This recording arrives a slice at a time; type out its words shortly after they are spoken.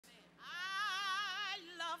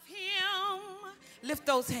Lift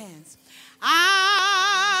those hands.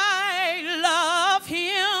 I love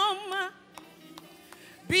him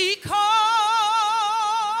because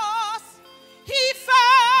he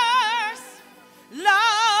first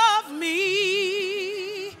loved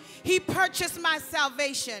me. He purchased my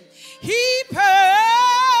salvation. He purchased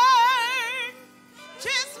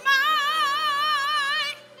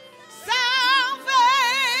my salvation.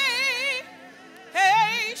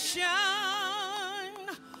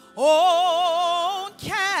 On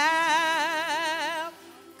Calvary.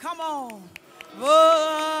 Come on.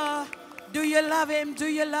 Oh, do you love him? Do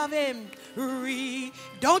you love him?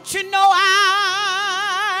 Don't you know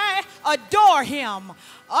I adore him?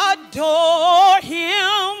 Adore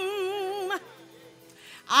him.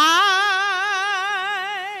 I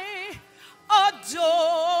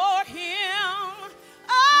adore him.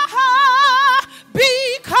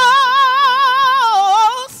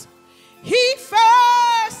 Because he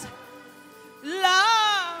first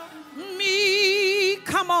loved me.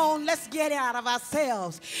 Come on, let's get out of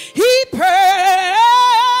ourselves. He purchased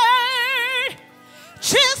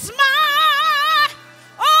my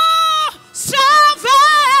salvation.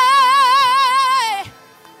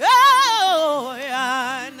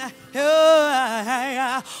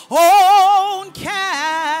 On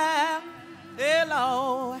Calvary.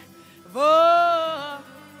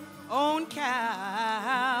 On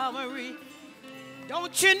Calvary.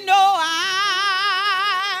 Don't you know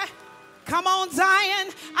come on,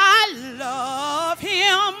 Zion, I love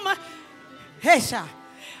him. Hesha.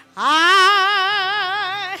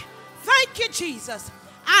 I thank you, Jesus.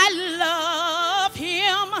 I love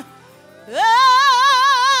him.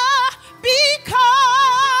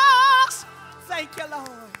 Because, thank you, Lord,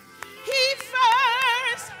 he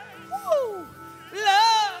first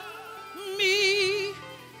loved me.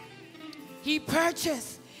 He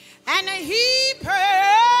purchased and he purchased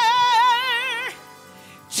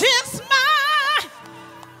my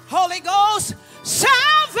Holy Ghost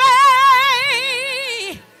salvation.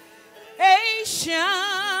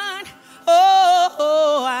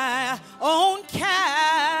 Oh, on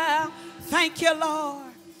Calvary. Thank you,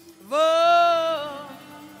 Lord.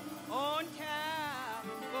 On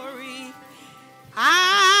Calvary.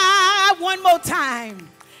 One more time.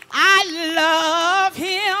 I love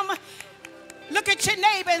him. Look at your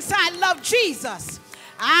neighbor and say, I love Jesus.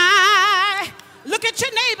 Look at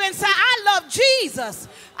your neighbor and say, I love Jesus.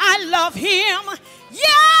 I love him.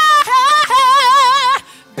 Yeah,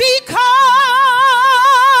 because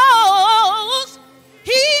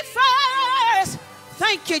he first,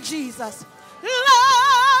 thank you, Jesus,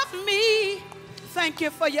 loved me. Thank you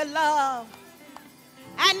for your love.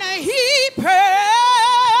 And he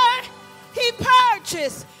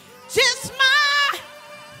purchased just my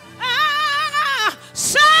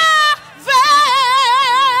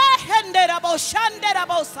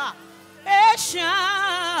salvation.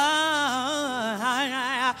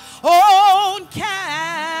 On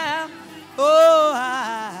Calvary.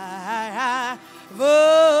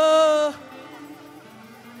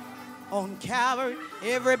 On Calvary.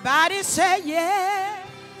 Everybody say yeah.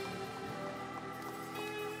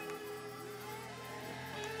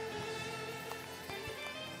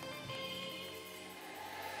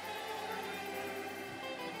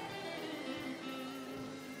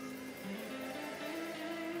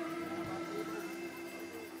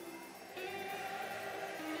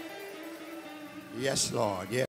 Yes, Lord. Yes.